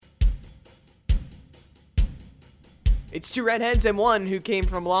It's two redheads and one who came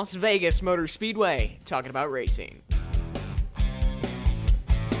from Las Vegas Motor Speedway, talking about racing.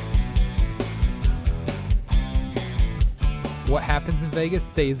 What happens in Vegas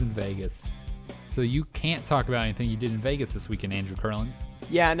stays in Vegas. So you can't talk about anything you did in Vegas this weekend, Andrew Kurland.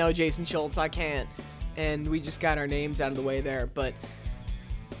 Yeah, no, Jason Schultz, I can't. And we just got our names out of the way there. But,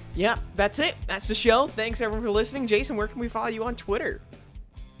 yeah, that's it. That's the show. Thanks, everyone, for listening. Jason, where can we follow you on Twitter?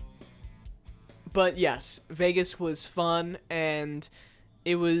 But, yes, Vegas was fun, and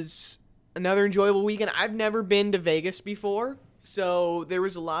it was another enjoyable weekend. I've never been to Vegas before, so there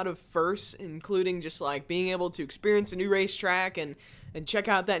was a lot of firsts, including just, like, being able to experience a new racetrack and check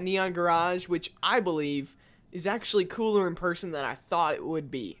out that Neon Garage, which I believe is actually cooler in person than I thought it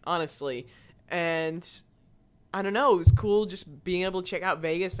would be, honestly. And I don't know, it was cool just being able to check out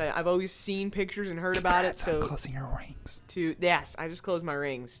Vegas. I've always seen pictures and heard about it. So closing your rings. Yes, I just closed my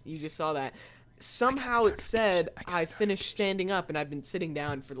rings. You just saw that. Somehow it said I finished standing up, and I've been sitting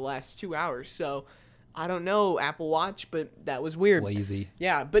down for the last 2 hours. So I don't know, Apple Watch, but that was weird. Lazy.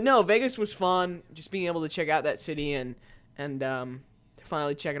 Yeah, but no, Vegas was fun. Just being able to check out that city and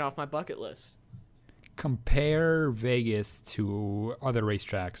finally check it off my bucket list. Compare Vegas to other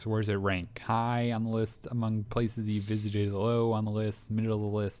racetracks. Where does it rank? High on the list among places you visited, low on the list, middle of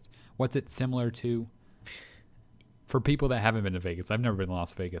the list? What's it similar to? For people that haven't been to Vegas, I've never been to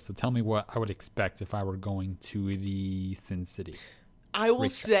Las Vegas, so tell me what I would expect if I were going to the Sin City. I will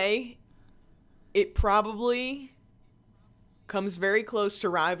say it probably comes very close to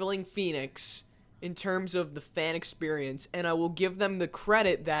rivaling Phoenix in terms of the fan experience, and I will give them the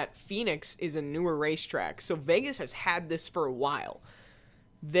credit that Phoenix is a newer racetrack. So Vegas has had this for a while.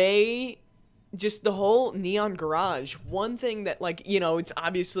 The whole Neon Garage, one thing that, like, you know, it's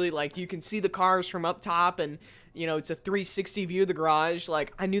obviously, like, you can see the cars from up top, and, you know, it's a 360 view of the garage.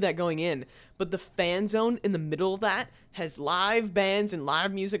 Like, I knew that going in. But the fan zone in the middle of that has live bands and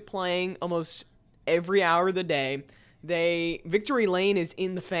live music playing almost every hour of the day. Victory Lane is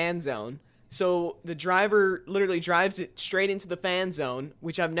in the fan zone. So the driver literally drives it straight into the fan zone,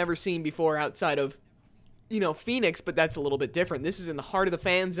 which I've never seen before outside of, you know, Phoenix, but that's a little bit different. This is in the heart of the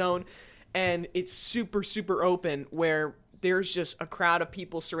fan zone, and it's super, super open where there's just a crowd of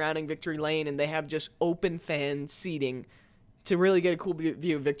people surrounding Victory Lane, and they have just open fan seating to really get a cool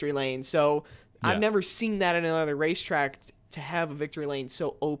view of Victory Lane. So yeah. I've never seen that in another racetrack to have a Victory Lane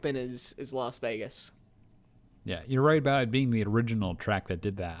so open as Las Vegas. Yeah, you're right about it being the original track that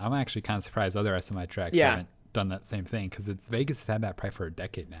did that. I'm actually kind of surprised other SMI tracks haven't done that same thing, because Vegas has had that probably for a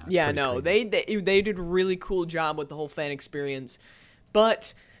decade now. They did a really cool job with the whole fan experience.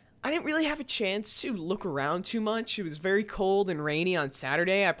 But I didn't really have a chance to look around too much. It was very cold and rainy on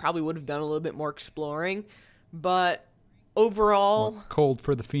Saturday. I probably would have done a little bit more exploring. But overall... Well, it's cold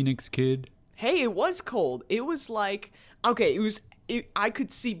for the Phoenix kid. Hey, it was cold. It was like... Okay, I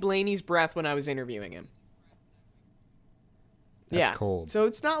could see Blaney's breath when I was interviewing him. That's cold. So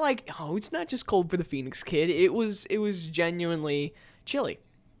it's not like, it's not just cold for the Phoenix kid. It was genuinely chilly.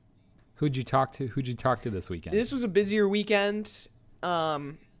 Who'd you talk to this weekend? This was a busier weekend.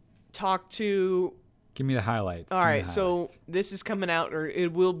 Talked to... Give me the highlights. All right, so this is coming out, or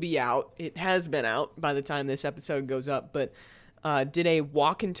it will be out. It has been out by the time this episode goes up, but did a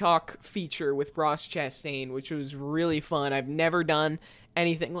walk and talk feature with Ross Chastain, which was really fun. I've never done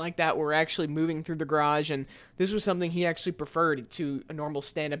anything like that. We're actually moving through the garage, and this was something he actually preferred to a normal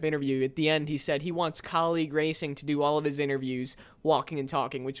stand-up interview. At the end, he said he wants Colleague Racing to do all of his interviews walking and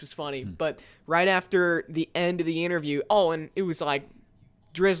talking, which was funny. But right after the end of the interview, and it was like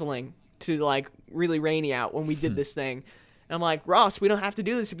drizzling to like really rainy out when we did this thing. And I'm like, Ross, we don't have to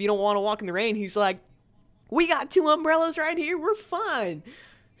do this if you don't want to walk in the rain. He's like, we got 2 umbrellas right here. We're fine.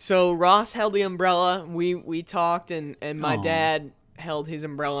 So Ross held the umbrella. We talked, and my dad held his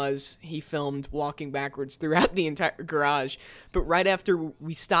umbrellas. He filmed walking backwards throughout the entire garage. But right after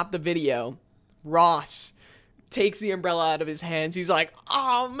we stopped the video, Ross takes the umbrella out of his hands. He's like,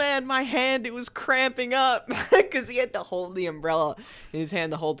 oh man, my hand, it was cramping up, because he had to hold the umbrella in his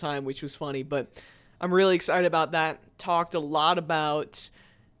hand the whole time, which was funny. But I'm really excited about that. Talked a lot about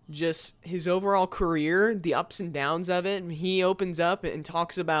just his overall career, the ups and downs of it. He opens up and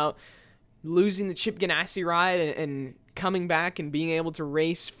talks about losing the Chip Ganassi ride and coming back and being able to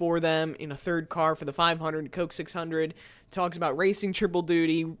race for them in a third car for the 500, Coke 600, talks about racing Triple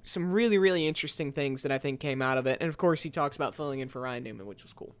Duty, some really, really interesting things that I think came out of it. And, of course, he talks about filling in for Ryan Newman, which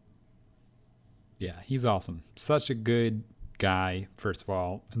was cool. Yeah, he's awesome. Such a good guy, first of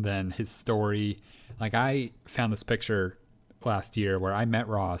all. And then his story. Like, I found this picture last year where I met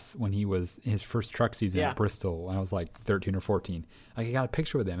Ross when he was in his first truck season at Bristol when I was like 13 or 14. Like, I got a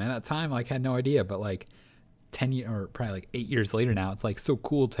picture with him. And at that time, like, I had no idea. But, like, or probably like 8 years later now, it's like so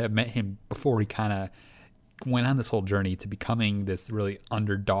cool to have met him before he kind of went on this whole journey to becoming this really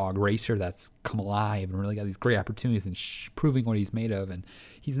underdog racer that's come alive and really got these great opportunities and proving what he's made of. And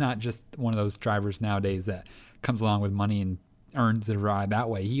he's not just one of those drivers nowadays that comes along with money and earns a ride that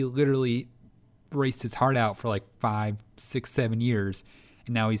way. He literally raced his heart out for like 5, 6, 7 years,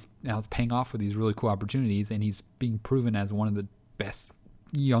 and now it's paying off with these really cool opportunities, and he's being proven as one of the best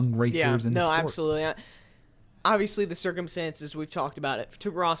young racers in the sport. Absolutely. Obviously, the circumstances, we've talked about it.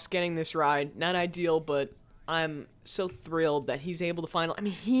 To Ross getting this ride, not ideal, but I'm so thrilled that he's able to finally... I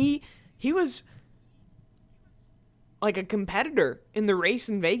mean, he was like a competitor in the race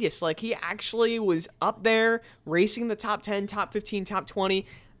in Vegas. Like, he actually was up there racing the top 10, top 15, top 20.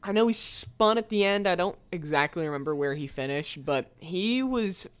 I know he spun at the end. I don't exactly remember where he finished, but he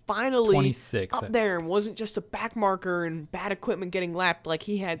was finally 26 up there and wasn't just a back marker and bad equipment getting lapped. Like,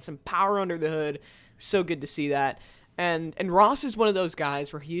 he had some power under the hood. So good to see that. And Ross is one of those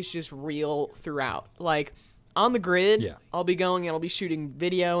guys where he's just real throughout. Like, on the grid, I'll be going and I'll be shooting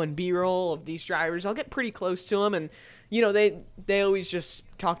video and B-roll of these drivers. I'll get pretty close to them, and you know, they always just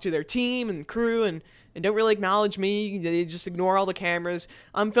talk to their team and crew and don't really acknowledge me. They just ignore all the cameras.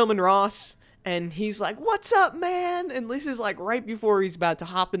 I'm filming Ross, and he's like, "What's up, man?" And this is like right before he's about to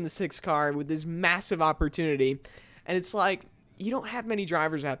hop in the 6 car with this massive opportunity. And it's like, you don't have many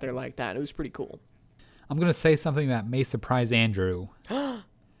drivers out there like that. It was pretty cool. I'm going to say something that may surprise Andrew.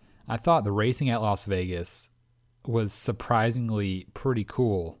 I thought the racing at Las Vegas was surprisingly pretty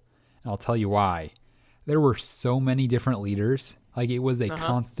cool, and I'll tell you why. There were so many different leaders. Like, it was a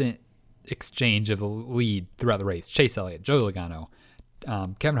constant exchange of the lead throughout the race. Chase Elliott, Joey Logano,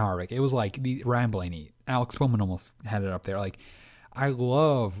 Kevin Harvick. It was like Ryan Blaney, Alex Bowman almost had it up there. Like, I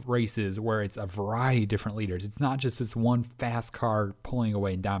love races where it's a variety of different leaders. It's not just this one fast car pulling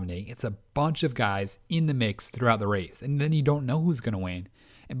away and dominating. It's a bunch of guys in the mix throughout the race, and then you don't know who's going to win.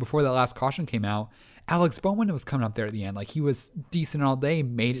 And before that last caution came out, Alex Bowman was coming up there at the end. Like, he was decent all day,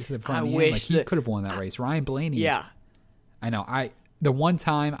 made it to the front of the end. Like, he could have won that race. Ryan Blaney. Yeah. I know. The one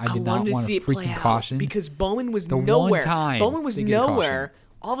time I did not want a freaking caution. Because Bowman was nowhere. Bowman was nowhere.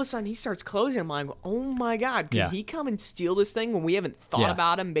 All of a sudden, he starts closing. I'm like, oh my God, can he come and steal this thing when we haven't thought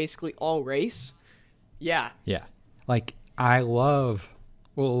about him basically all race? Yeah. Yeah. Like, I love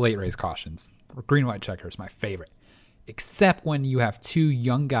late race cautions. Green, white checkers, my favorite. Except when you have two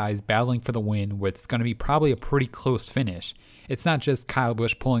young guys battling for the win, what's going to be probably a pretty close finish. It's not just Kyle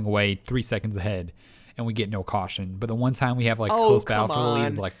Busch pulling away 3 seconds ahead and we get no caution. But the one time we have like close battle for the lead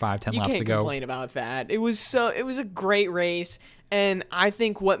with like 5-10 laps to go. You can't complain about that. It was a great race, and I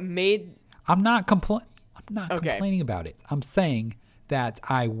think what made I'm not complaining about it. I'm saying that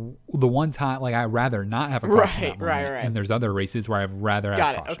the one time, like, I'd rather not have a caution. Right. And there's other races where I'd rather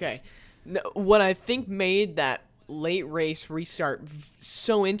have cautions. Okay. What I think made that late race restart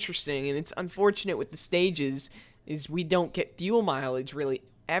so interesting, and it's unfortunate with the stages, is we don't get fuel mileage really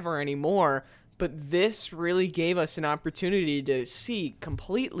ever anymore, but this really gave us an opportunity to see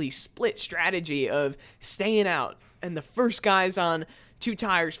completely split strategy of staying out, and the first guys on 2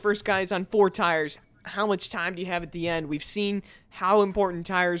 tires, first guys on 4 tires, how much time do you have at the end? We've seen how important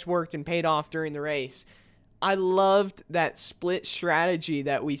tires worked and paid off during the race. I loved that split strategy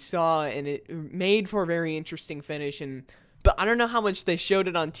that we saw, and it made for a very interesting finish. But I don't know how much they showed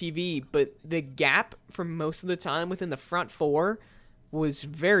it on TV, but the gap for most of the time within the front 4 was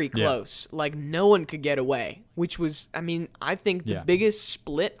very close. Yeah. Like, no one could get away, which was, I mean, I think the biggest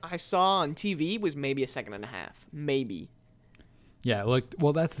split I saw on TV was maybe a second and a half. Maybe. Yeah,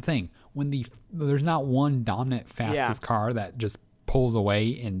 well, that's the thing. When there's not one dominant fastest car that just pulls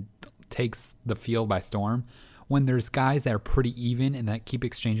away and takes the field by storm. When there's guys that are pretty even and that keep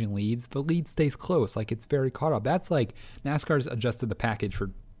exchanging leads, the lead stays close. Like, it's very caught up. That's like NASCAR's adjusted the package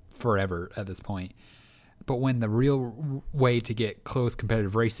for forever at this point. But when the real way to get close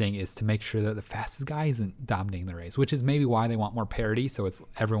competitive racing is to make sure that the fastest guy isn't dominating the race, which is maybe why they want more parity, so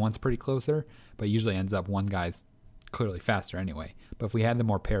everyone's pretty closer, but usually ends up one guy's clearly faster anyway. But if we had the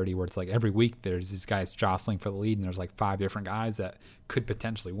more parity where it's like every week there's these guys jostling for the lead and there's like 5 different guys that could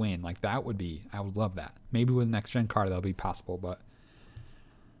potentially win, like, I would love that. Maybe with the next gen car that'll be possible, but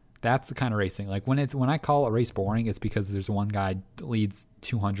that's the kind of racing. Like, when I call a race boring, it's because there's one guy that leads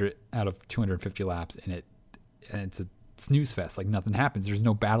 200 out of 250 laps and it's a snooze fest. Like, nothing happens. There's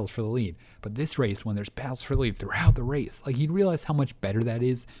no battles for the lead. But this race, when there's battles for the lead throughout the race, like, you'd realize how much better that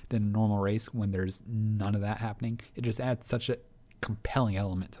is than a normal race when there's none of that happening. It just adds such a compelling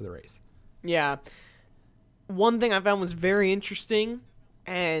element to the race. Yeah. One thing I found was very interesting,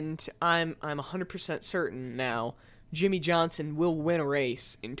 and I'm 100% certain now, Jimmy Johnson will win a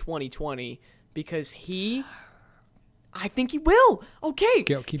race in 2020 because he I think he will. Okay.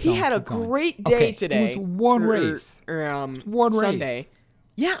 Keep he going, had a keep going. great day Okay, today. it was one race. One Sunday. race.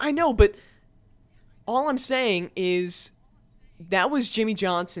 Yeah, I know, but all I'm saying is that was Jimmy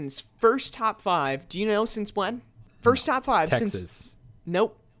Johnson's first top 5. Do you know since when? First top 5 Texas. since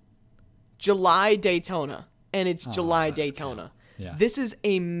nope. July Daytona. And it's July that's Daytona. Yeah. This is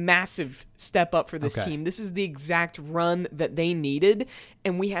a massive step up for this Okay. team. This is the exact run that they needed,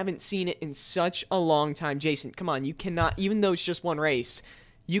 and we haven't seen it in such a long time. Jason, come on. You cannot, even though it's just one race,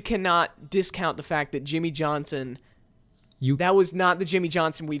 you cannot discount the fact that Jimmy Johnson, that was not the Jimmy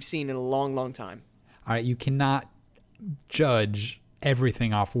Johnson we've seen in a long, long time. All right, you cannot judge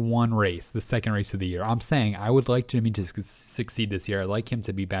everything off one race, the second race of the year. I'm saying I would like Jimmy to succeed this year. I'd like him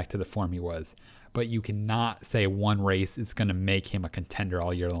to be back to the form he was. But you cannot say one race is going to make him a contender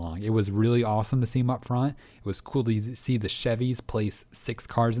all year long. It was really awesome to see him up front. It was cool to see the Chevys place 6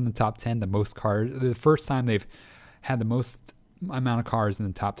 cars in the top 10, the most cars. The first time they've had the most amount of cars in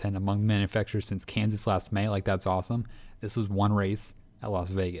the top 10 among manufacturers since Kansas last May. Like, that's awesome. This was one race at Las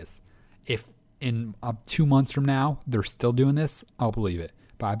Vegas. If in 2 months from now they're still doing this, I'll believe it.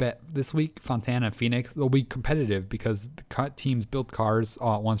 But I bet this week, Fontana and Phoenix, they'll be competitive because the teams built cars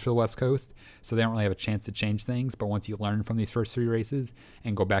all at once for the West Coast, so they don't really have a chance to change things. But once you learn from these first 3 races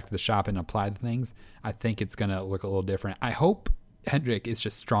and go back to the shop and apply the things, I think it's going to look a little different. I hope Hendrick is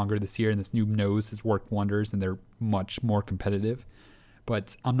just stronger this year, and this new nose has worked wonders, and they're much more competitive.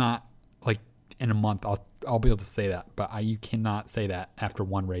 But I'm not, like, in a month, I'll be able to say that. But you cannot say that after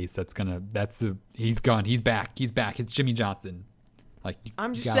one race. He's gone. He's back. It's Jimmy Johnson. Like,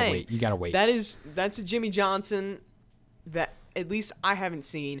 I'm just saying, you gotta wait. That's a Jimmy Johnson that at least I haven't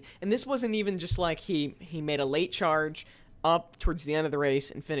seen. And this wasn't even just like he made a late charge up towards the end of the race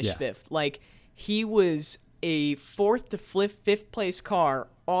and finished 5th. Like, he was a 4th to 5th place car.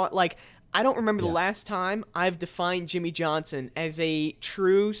 Like, I don't remember the last time I've defined Jimmy Johnson as a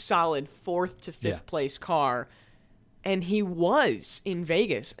true solid 4th to 5th place car. And he was in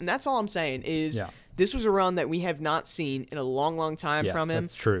Vegas. And that's all I'm saying is this was a run that we have not seen in a long, long time from him.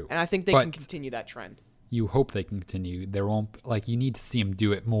 That's true. And I think they can continue that trend. You hope they can continue. There won't, like, you need to see him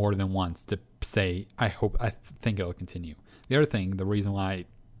do it more than once to say, I think it'll continue. The other thing, the reason why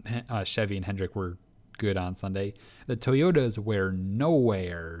Chevy and Hendrick were good on Sunday, the Toyotas were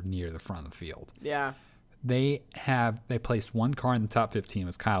nowhere near the front of the field. Yeah. They placed 1 car in the top 15. It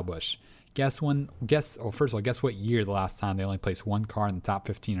was Kyle Busch. First of all, guess what year the last time they only placed 1 car in the top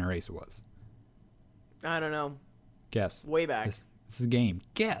 15 in a race was? I don't know. Guess. Way back. This is a game.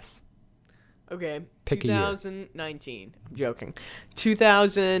 Guess. Okay. Pick 2019. I'm joking.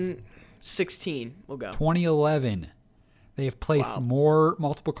 2016. We'll go. 2011. They have placed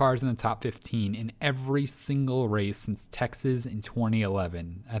multiple cars in the top 15 in every single race since Texas in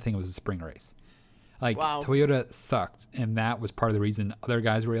 2011. I think it was a spring race. Toyota sucked, and that was part of the reason other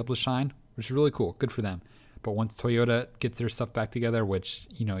guys were able to shine, which is really cool. Good for them. But once Toyota gets their stuff back together, which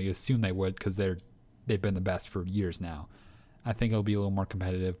you assume they would because they've been the best for years now, I think it'll be a little more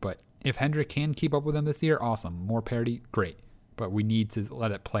competitive. But if Hendrick can keep up with them this year, awesome. More parity, great. But we need to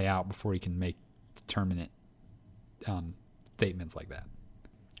let it play out before he can make determinate statements like that.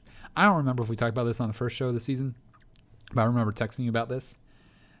 I don't remember if we talked about this on the first show of the season, but I remember texting you about this.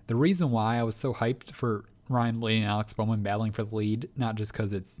 The reason why I was so hyped for Ryan Blaney and Alex Bowman battling for the lead, not just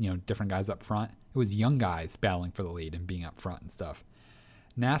because it's different guys up front. It was young guys battling for the lead and being up front and stuff.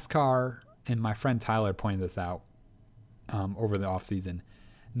 NASCAR, and my friend Tyler pointed this out over the offseason.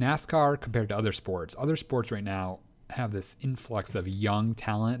 NASCAR compared to other sports right now have this influx of young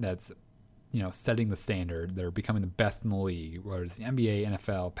talent that's setting the standard. They're becoming the best in the league, whether it's the NBA,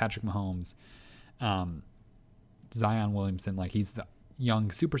 NFL, Patrick Mahomes, Zion Williamson. Like, he's the young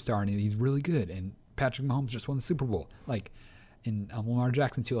superstar and he's really good. And Patrick Mahomes just won the Super Bowl. And Lamar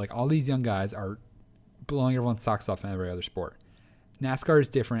Jackson too. Like, all these young guys are blowing everyone's socks off in every other sport. NASCAR is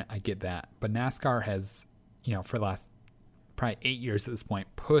different. I get that. But NASCAR has, for the last probably 8 years at this point,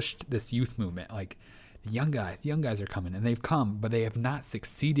 pushed this youth movement. Like, the young guys are coming, and they've come, but they have not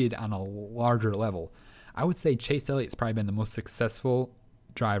succeeded on a larger level. I would say Chase Elliott's probably been the most successful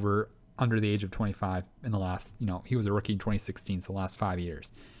driver under the age of 25 in the last, he was a rookie in 2016, so the last 5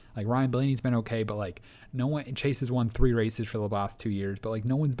 years. Like, Ryan Blaney's been okay, but Chase has won 3 races for the last 2 years, but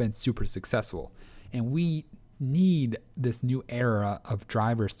no one's been super successful. And we need this new era of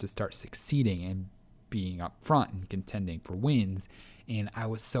drivers to start succeeding and being up front and contending for wins. And I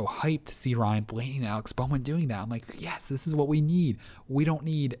was so hyped to see Ryan Blaney and Alex Bowman doing that. I'm like, yes, this is what we need. We don't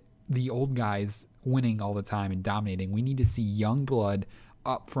need the old guys winning all the time and dominating. We need to see young blood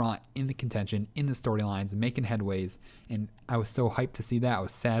up front in the contention, in the storylines, making headways. And I was so hyped to see that. I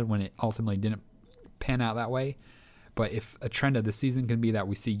was sad when it ultimately didn't pan out that way. But if a trend of the season can be that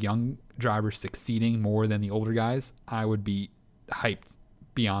we see young drivers succeeding more than the older guys, I would be hyped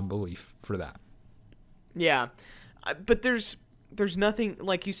beyond belief for that. Yeah. But there's nothing,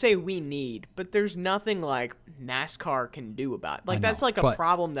 like you say we need, but there's nothing like NASCAR can do about it. Like, that's like a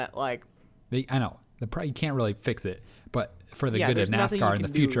problem that, like... I know. You can't really fix it, but for the good of there's nothing NASCAR you and the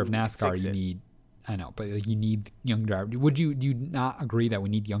can future do of to NASCAR, fix you it. need... I know, but like, you need young drivers. Do you not agree that we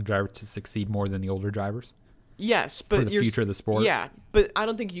need young drivers to succeed more than the older drivers Yes, but for the future of the sport? Yeah, but I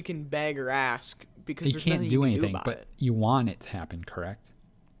don't think you can beg or ask because You there's can't nothing do you can anything, about but it. you want it to happen, correct?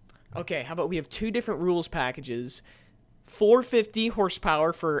 Okay, how about we have 2 different rules packages. 450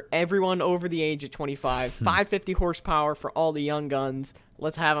 horsepower for everyone over the age of 25. 550 horsepower for all the young guns.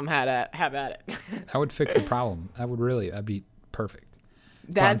 Let's have them have at it. That would fix the problem. That'd be perfect.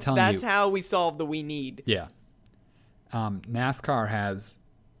 But I'm telling That's you- how we solve the we need. Yeah. NASCAR has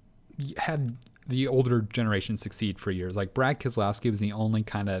had the older generation succeed for years. Like Brad Keselowski was the only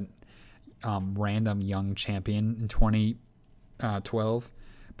kind of random young champion in 2012.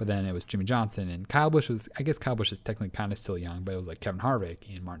 But then it was Jimmy Johnson, and Kyle Busch was, I guess Kyle Busch is technically kind of still young, but it was like Kevin Harvick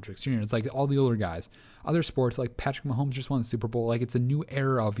and Martin Truex Jr. It's like all the older guys. Other sports, like Patrick Mahomes just won the Super Bowl. Like, it's a new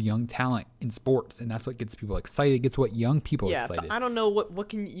era of young talent in sports, and that's what gets people excited. It gets what young people Yeah, excited. but I don't know what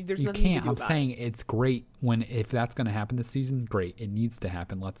can there's You nothing you can't. can do I'm about saying it's great if that's going to happen this season, great. It needs to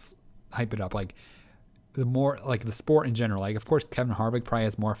happen. Let's hype it up. Like, the more, like, the sport in general, like, of course Kevin Harvick probably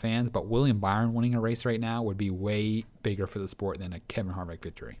has more fans, but William Byron winning a race right now would be way bigger for the sport than a Kevin Harvick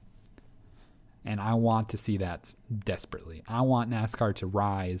victory. And I want to see that desperately. I want NASCAR to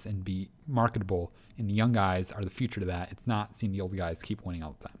rise and be marketable, and the young guys are the future to that. It's not seeing the old guys keep winning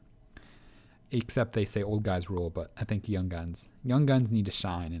all the time. Except they say old guys rule, but I think young guns need to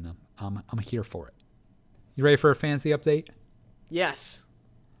shine, and I'm here for it. You ready for a fantasy update? Yes.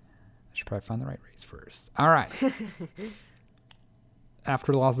 I should probably find the right race first. All right.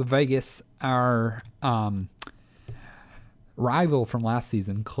 After Las Vegas, our rival from last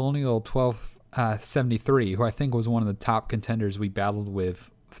season, Colonial 1273, who I think was one of the top contenders we battled with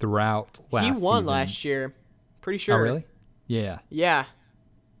throughout last season. He won last year. Pretty sure. Oh, really? Yeah. Yeah.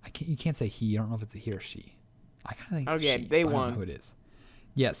 You can't say he. I don't know if it's a he or she. I kind of think Okay, she, they but I don't won. know who it is.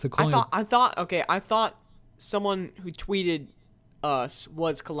 Yeah, so Colonial... I thought someone who tweeted us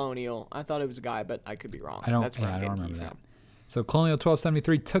was Colonial. I thought it was a guy, but I could be wrong. That's where I'm I don't getting remember he that. from. So Colonial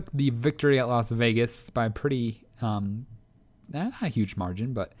 1273 took the victory at Las Vegas by a pretty, not a huge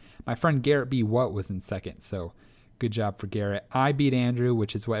margin, but my friend Garrett B. Watt was in second. So good job for Garrett. I beat Andrew,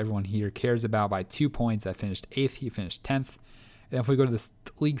 which is what everyone here cares about, by 2 points. I finished 8th. He finished 10th. And if we go to the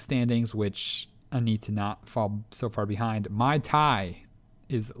league standings, which I need to not fall so far behind, my tie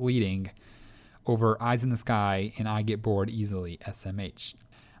is leading over Eyes in the Sky and I Get Bored Easily, SMH.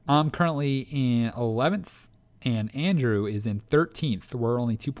 I'm currently in 11th, and Andrew is in 13th. We're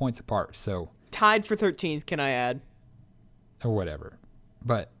only 2 points apart, so... Tied for 13th, can I add? Or whatever.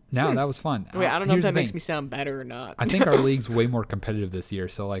 But no, that was fun. Wait, I don't know if Here's that the makes thing. me sound better or not. I think our league's way more competitive this year,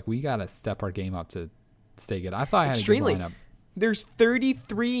 so like we got to step our game up to stay good. I thought I had Extremely. a good lineup. There's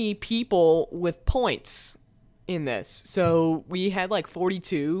 33 people with points in this. So we had like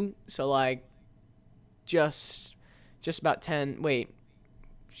 42, so like just about 10. Wait.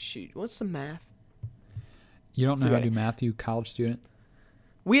 Shoot, what's the math? You don't know how to Forget do math, you college student?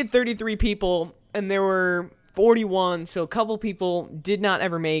 We had 33 people, and there were 41, so a couple people did not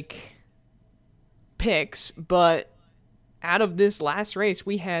ever make picks, but out of this last race,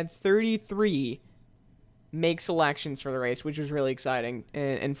 we had 33 make selections for the race, which was really exciting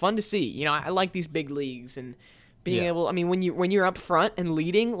and fun to see. You know, I like these big leagues and being able, I mean, when you're up front and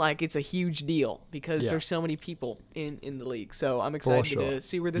leading, like, it's a huge deal because there's so many people in the league. So I'm excited to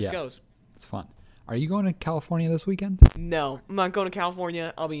see where this goes. It's fun. Are you going to California this weekend? No, I'm not going to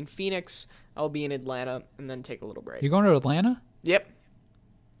California. I'll be in Phoenix. I'll be in Atlanta and then take a little break. You going to Atlanta? Yep.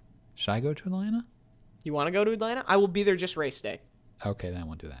 Should I go to Atlanta? You want to go to Atlanta? I will be there just race day. Okay, then I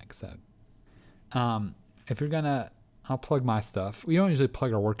won't do that. If you're gonna, I'll plug my stuff. We don't usually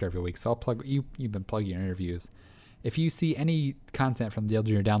plug our work every week, so I'll plug you. You've been plugging your interviews. If you see any content from the Dale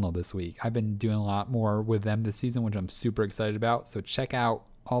Jr. Download this week, I've been doing a lot more with them this season, which I'm super excited about. So check out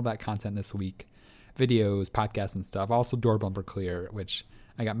all that content this week. Videos, podcasts, and stuff. Also, Door Bumper Clear, which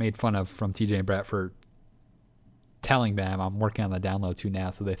I got made fun of from TJ and Brett for telling them I'm working on the download too now,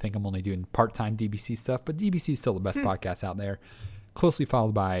 so they think I'm only doing part-time DBC stuff. But DBC is still the best podcast out there, closely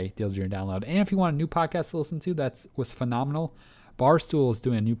followed by Dale Jr. Download. And if you want a new podcast to listen to, that was phenomenal. Barstool is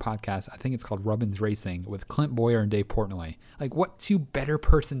doing a new podcast. I think it's called Rubbins Racing with Clint Boyer and Dave Portnoy. Like, what two better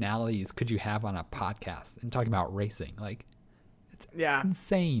personalities could you have on a podcast and talking about racing? Like, it's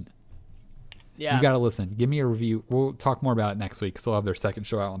insane. Yeah. You got to listen. Give me a review. We'll talk more about it next week because they'll have their second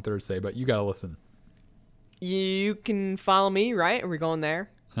show out on Thursday, but you got to listen. You can follow me, right? Are we going there?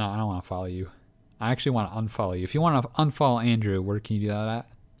 No, I don't want to follow you. I actually want to unfollow you. If you want to unfollow Andrew, where can you do that at?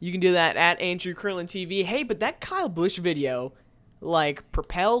 You can do that at Andrew Curlin TV. Hey, but that Kyle Busch video, like,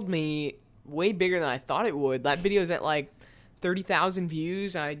 propelled me way bigger than I thought it would. That video's at, like, 30,000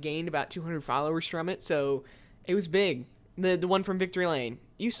 views. I gained about 200 followers from it, so it was big. The one from Victory Lane.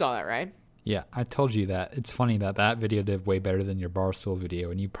 You saw that, right? Yeah, I told you that. It's funny that video did way better than your Barstool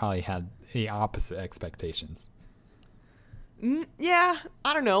video, and you probably had the opposite expectations. Yeah,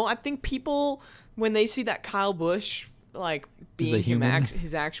 I don't know. I think people, when they see that Kyle Busch, like, being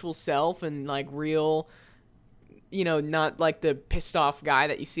his actual self and, like, real, you know, not like the pissed off guy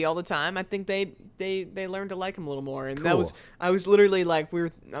that you see all the time, I think they learn to like him a little more. And cool. I was literally like,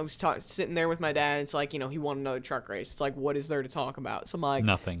 sitting there with my dad, and it's like, you know, he won another truck race. It's like, what is there to talk about? So I'm like,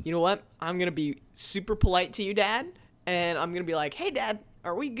 nothing. You know what? I'm going to be super polite to you, Dad. And I'm going to be like, hey, Dad,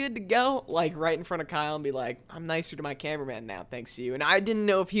 are we good to go? Like, right in front of Kyle, and be like, I'm nicer to my cameraman now, thanks to you. And I didn't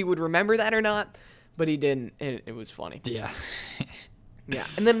know if he would remember that or not, but he didn't, and it was funny. Yeah. Yeah.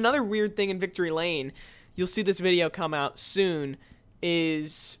 And then another weird thing in Victory Lane, you'll see this video come out soon,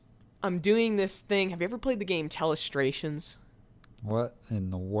 is I'm doing this thing. Have you ever played the game Telestrations? What in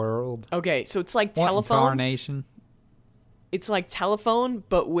the world? Okay, so it's like what telephone. Incarnation? It's like telephone,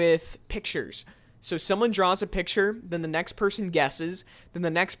 but with pictures. So someone draws a picture, then the next person guesses, then the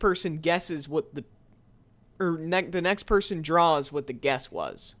next person guesses what the next person draws what the guess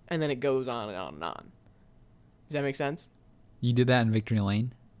was, and then it goes on and on and on. Does that make sense? You did that in Victory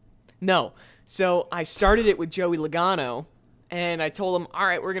Lane? No. So I started it with Joey Logano, and I told him, all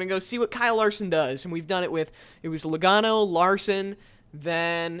right, we're going to go see what Kyle Larson does. And we've done it with, it was Logano, Larson,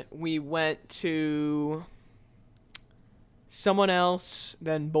 then we went to someone else,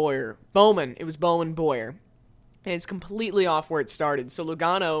 then Boyer. Bowman. It was Bowman Boyer. And it's completely off where it started. So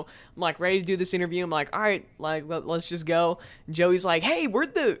Logano, I'm like ready to do this interview. I'm like, all right, like let's just go. And Joey's like, hey,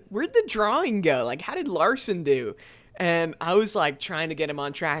 where'd the drawing go? Like, how did Larson do? And I was like trying to get him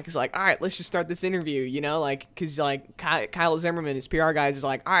on track. He's like, all right, let's just start this interview, you know, like, because like Kyle Zimmerman, his PR guys, is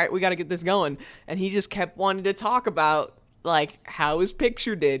like, all right, we got to get this going. And he just kept wanting to talk about like how his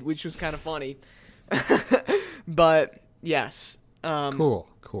picture did, which was kind of funny. But yes. Cool.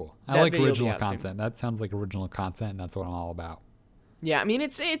 I like original content. That sounds like original content, and that's what I'm all about. Yeah, I mean,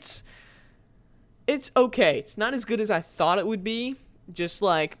 it's okay. It's not as good as I thought it would be. Just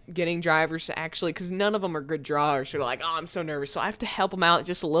like getting drivers to actually, because none of them are good drawers. So they're like, oh, I'm so nervous. So I have to help them out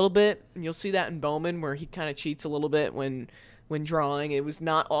just a little bit. And you'll see that in Bowman, where he kind of cheats a little bit when drawing. It was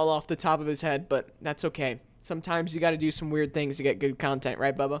not all off the top of his head, but that's okay. Sometimes you got to do some weird things to get good content,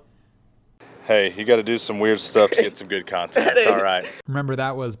 right, Bubba? Hey, you got to do some weird stuff to get some good content. It's all right. Remember,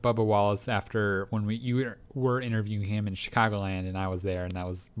 that was Bubba Wallace after when you were interviewing him in Chicagoland, and I was there, and that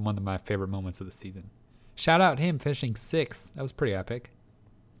was one of my favorite moments of the season. Shout out him finishing 6th. That was pretty epic.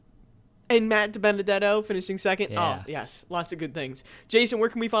 And Matt DiBenedetto finishing 2nd. Yeah. Oh, yes. Lots of good things. Jason, where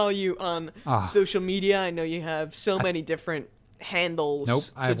can we follow you on social media? I know you have so many different handles. Nope,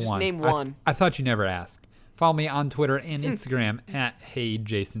 I have just one. Name one. I thought you never asked. Follow me on Twitter and Instagram at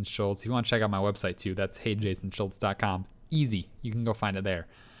HeyJasonSchultz. If you want to check out my website too, that's HeyJasonSchultz.com. Easy. You can go find it there.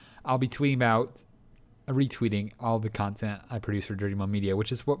 I'll be retweeting all the content I produce for Dirty Mo Media,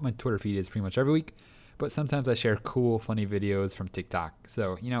 which is what my Twitter feed is pretty much every week. But sometimes I share cool, funny videos from TikTok.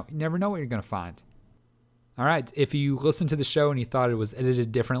 So, you never know what you're going to find. All right. If you listened to the show and you thought it was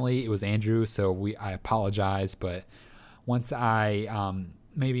edited differently, it was Andrew. So I apologize. But once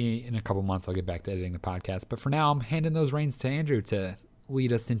maybe in a couple months, I'll get back to editing the podcast. But for now, I'm handing those reins to Andrew to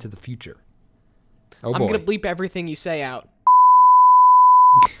lead us into the future. Oh, I'm going to bleep everything you say out.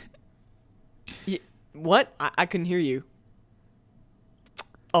 What? I couldn't hear you.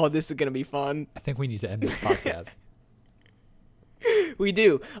 Oh, this is going to be fun. I think we need to end this podcast. We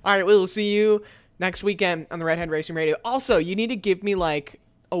do. All right, we'll see you next weekend on the Redhead Racing Radio. Also, you need to give me like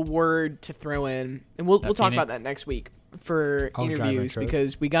a word to throw in, and we'll talk about that next week for interviews,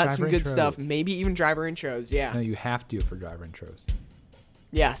 because we got some good stuff. Maybe even driver intros. Yeah. No, you have to for driver intros.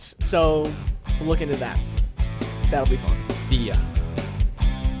 Yes. So we'll look into that. That'll be fun. See ya.